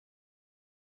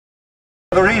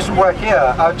The reason we're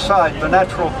here outside the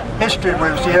Natural History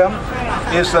Museum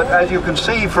is that, as you can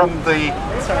see from the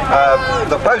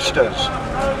posters,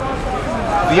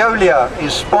 Veolia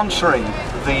is sponsoring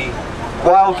the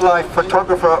Wildlife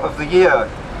Photographer of the Year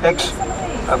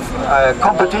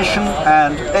competition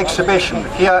and exhibition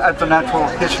here at the Natural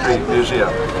History Museum.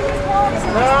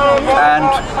 And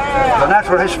the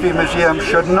Natural History Museum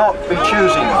should not be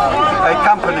choosing a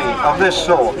company of this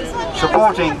sort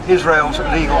supporting Israel's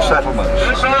illegal settlements.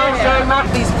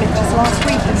 These pictures last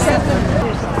week and sent them.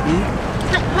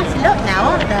 Quite a lot now,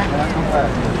 aren't there?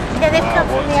 Yeah, they've come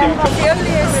from the end.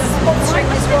 Veolia is sponsoring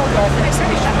this wildlife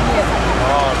exhibition here.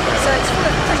 So it's full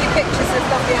of pretty pictures of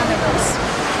lovely animals.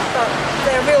 But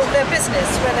their business,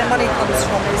 where their money comes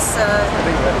from, is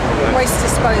waste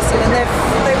disposal, and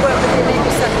they work with the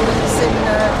illegal settlements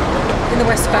in the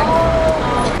West Bank.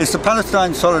 It's the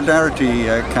Palestine Solidarity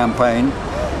campaign.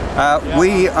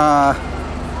 We are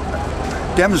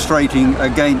demonstrating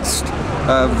against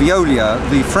Veolia,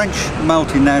 the French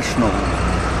multinational,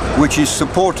 which is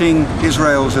supporting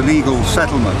Israel's illegal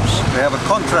settlements. They have a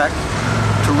contract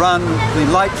to run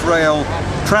the light rail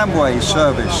tramway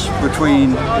service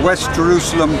between West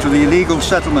Jerusalem to the illegal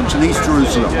settlements in East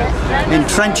Jerusalem,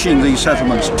 entrenching these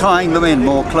settlements, tying them in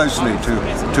more closely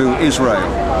to Israel,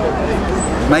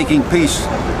 making peace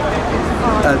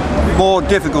more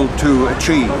difficult to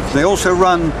achieve. They also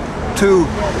run 2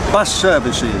 bus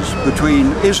services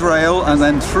between Israel and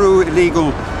then through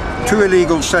two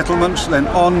illegal settlements, then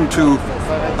on to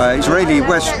Israeli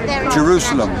West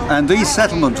Jerusalem. And these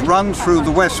settlements run through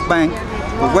the West Bank.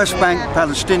 The West Bank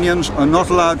Palestinians are not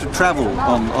allowed to travel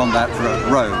on that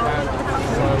road.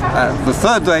 The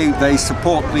third way they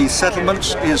support these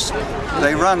settlements is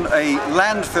they run a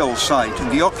landfill site in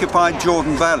the occupied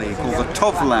Jordan Valley called the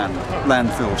Tovland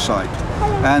landfill site.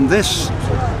 And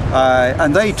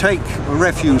and they take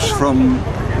refuse from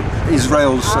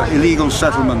Israel's illegal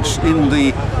settlements in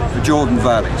the Jordan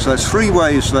Valley. So there's 3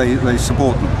 ways they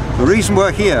support them. The reason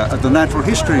we're here at the Natural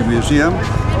History Museum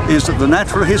is that the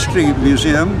Natural History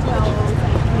Museum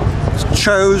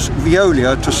chose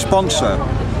Veolia to sponsor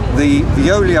the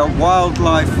Veolia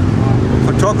Wildlife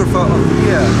Photographer of the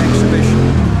Year exhibition.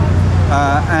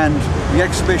 And the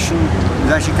exhibition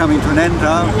is actually coming to an end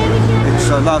now. Its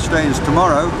last day is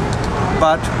tomorrow,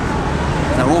 but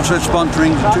they're also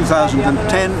sponsoring the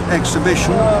 2010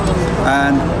 exhibition,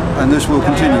 and this will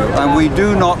continue. And we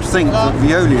do not think that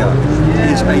Veolia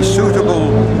is a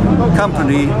suitable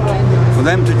company for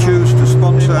them to choose to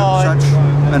sponsor such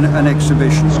an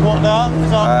exhibition.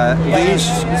 These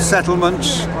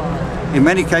settlements in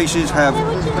many cases have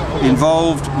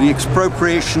involved the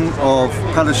expropriation of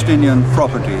Palestinian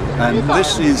property, and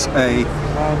this is a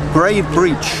grave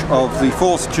breach of the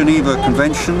 4th Geneva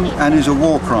Convention and is a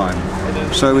war crime.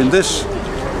 So in this,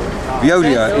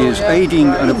 Veolia is aiding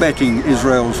and abetting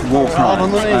Israel's war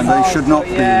crimes, and they should not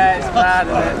be.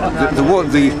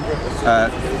 The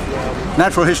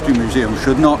Natural History Museum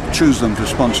should not choose them to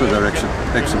sponsor their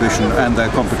exhibition and their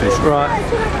competition. Right.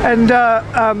 And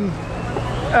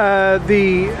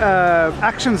the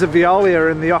actions of Veolia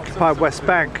in the occupied West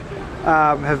Bank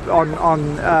have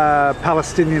on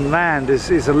Palestinian land is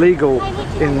illegal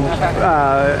in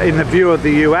the view of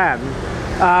the UN.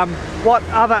 What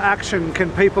other action can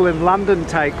people in London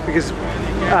take? Because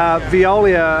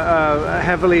Veolia are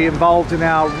heavily involved in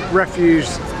our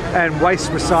refuse and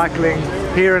waste recycling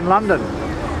here in London.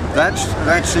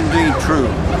 That's indeed true,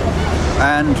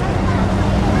 and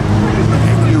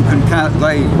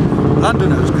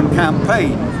Londoners can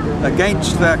campaign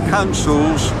against their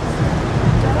councils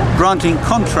granting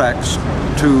contracts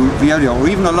to Veolia, or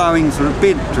even allowing for a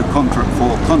bid to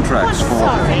contracts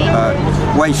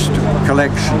for waste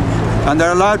collection. And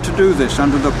they're allowed to do this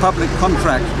under the Public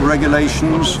Contract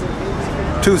Regulations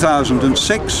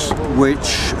 2006,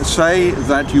 which say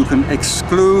that you can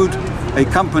exclude a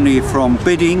company from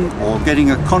bidding or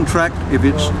getting a contract if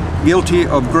it's guilty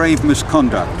of grave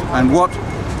misconduct. And what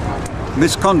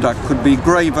misconduct could be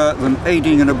graver than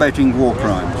aiding and abetting war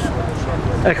crimes?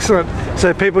 Excellent.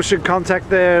 So people should contact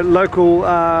their local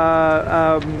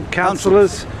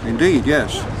councillors? Indeed,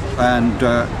 yes. And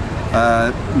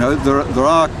no, there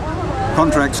are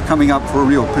contracts coming up for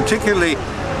renewal, particularly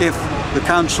if the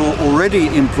council already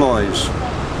employs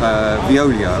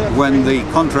Veolia. When the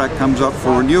contract comes up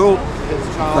for renewal,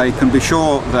 they can be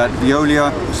sure that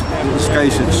Veolia, in this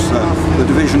case it's the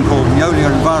division called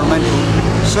Veolia Environmental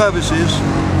Services,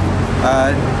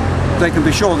 they can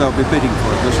be sure they'll be bidding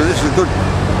for it. So this is a good,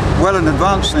 well in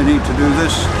advance they need to do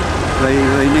this.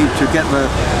 They need to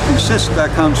insist their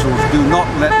councils do not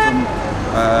let them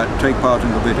take part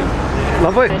in the bidding.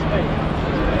 Lovely.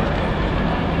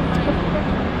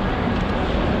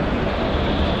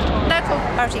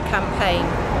 charity campaign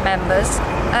members.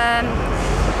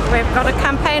 We've got a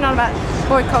campaign on about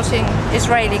boycotting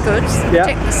Israeli goods,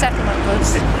 particularly settlement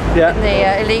goods in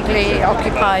the illegally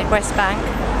occupied West Bank.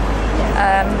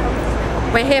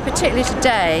 We're here particularly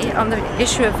today on the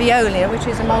issue of Veolia, which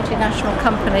is a multinational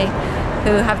company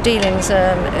who have dealings in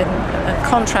a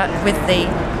contract with the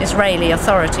Israeli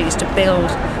authorities to build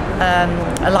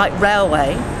a light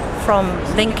railway from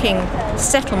linking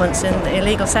settlements,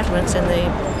 illegal settlements in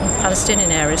the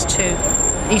Palestinian areas to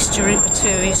East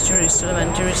Jerusalem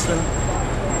and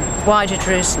wider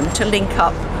Jerusalem, to link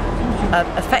up,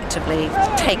 effectively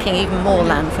taking even more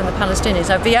land from the Palestinians.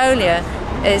 So Veolia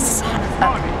is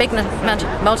a big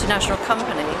multinational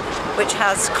company which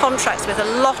has contracts with a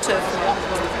lot of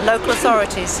local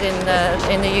authorities in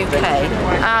the UK.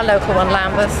 Our local one,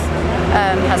 Lambeth,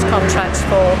 has contracts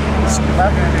for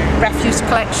refuse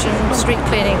collection, street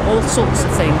cleaning, all sorts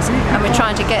of things, and we're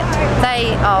trying to get,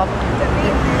 they are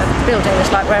building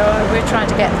this light railway, we're trying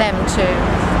to get them to,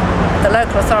 the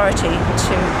local authority,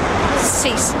 to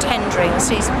cease tendering,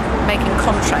 cease making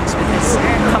contracts with this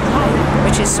company,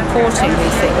 which is supporting, we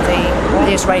think,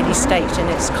 the Israeli state in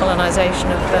its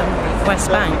colonisation of West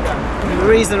Bank. The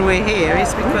reason we're here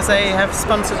is because they have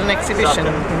sponsored an exhibition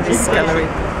in this gallery.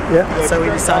 So we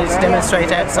decided to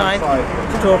demonstrate outside,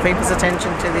 to draw people's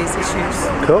attention to these issues.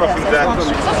 Cool. It's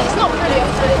not brilliant,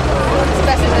 but it's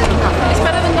better than nothing. It's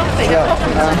better than nothing.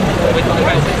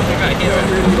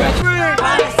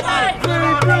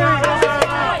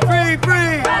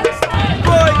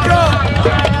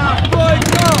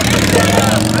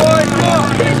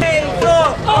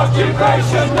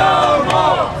 Occupation no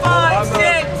more! 5, 6,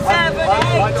 7,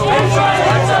 8, Israel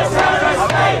is a terrorist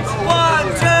state! 1,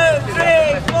 2,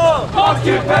 3, 4!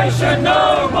 Occupation no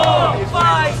more!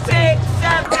 5, 6,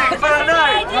 7,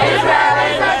 8, Israel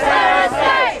is a terrorist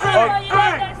state!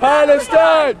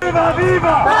 Palestine! Viva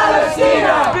viva!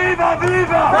 Palestina! Viva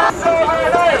viva!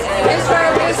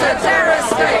 Israel is a terrorist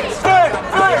state!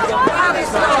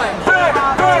 Palestine! Palestine!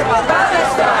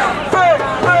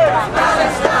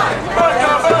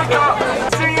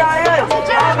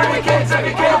 Kids have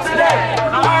you killed today?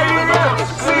 IDF,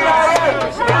 CIA!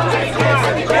 How many kids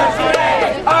have you killed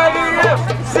today? IDF,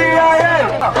 CIA!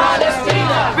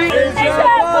 Palestina! Israel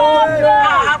bombed them!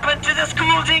 What happened to the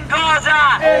schools in Gaza?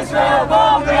 Israel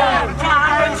bombed them! What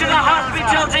happened to the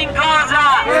hospitals in Gaza?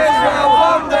 Israel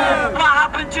bombed them! What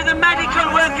happened to the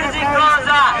medical workers in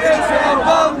Gaza? Israel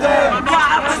bombed them! What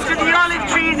happened to the olive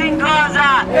trees in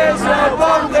Gaza? Israel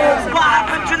bombed them! What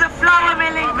happened to the flour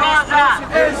mill in Gaza?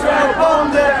 Israel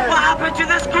bombed them! What happened to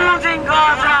the schools in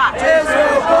Gaza?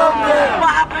 Israel bombed them!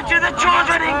 What happened to the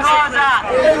children in Gaza?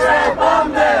 Israel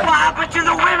bombed them! What happened to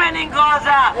the women in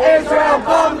Gaza? Israel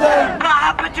bombed them! What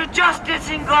happened to justice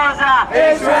in Gaza?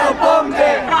 Israel bombed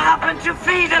them! What happened to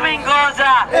freedom in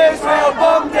Gaza? Israel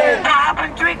bombed them! What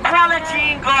happened to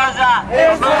equality in Gaza?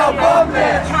 Israel bombed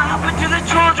them!